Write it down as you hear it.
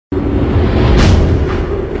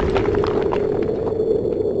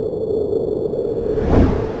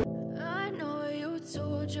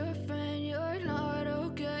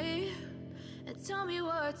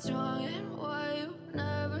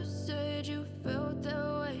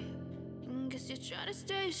Trying to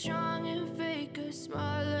stay strong and fake a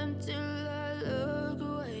smile until I look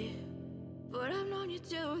away. But I've known you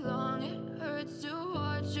too long, it hurts to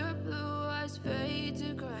watch your blue eyes fade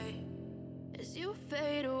to gray as you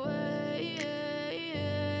fade away,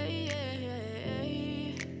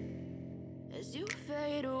 as you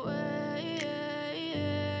fade away.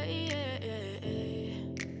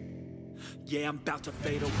 Yeah, I'm about to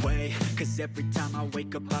fade away, cause every time I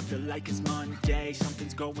wake up I feel like it's Monday.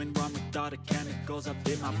 Something's going wrong with all the chemicals up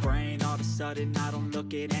in my brain. All of a sudden I don't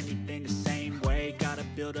look at anything the same way. Got a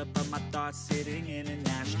buildup of my thoughts sitting in an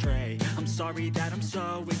ashtray. I'm sorry that I'm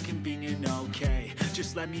so inconvenient, okay.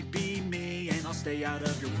 Just let me be me and I'll stay out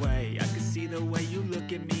of your way. I can see the way you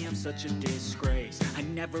look at me, I'm such a disgrace. I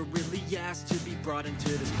never really asked to be brought into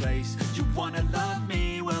this place. You wanna love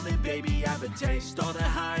me? Well then baby, have a taste. All the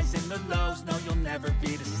highs and the lows, no, you'll never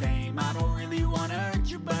be the same. I don't really wanna hurt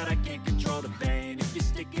you, but I can't control the pain. If you're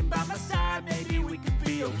sticking by my side, maybe we could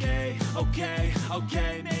be okay.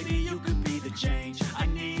 Okay, maybe you could be the change I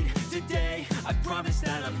need today. I promise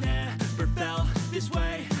that I've never felt this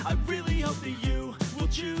way. I really hope that you will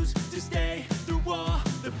choose to stay.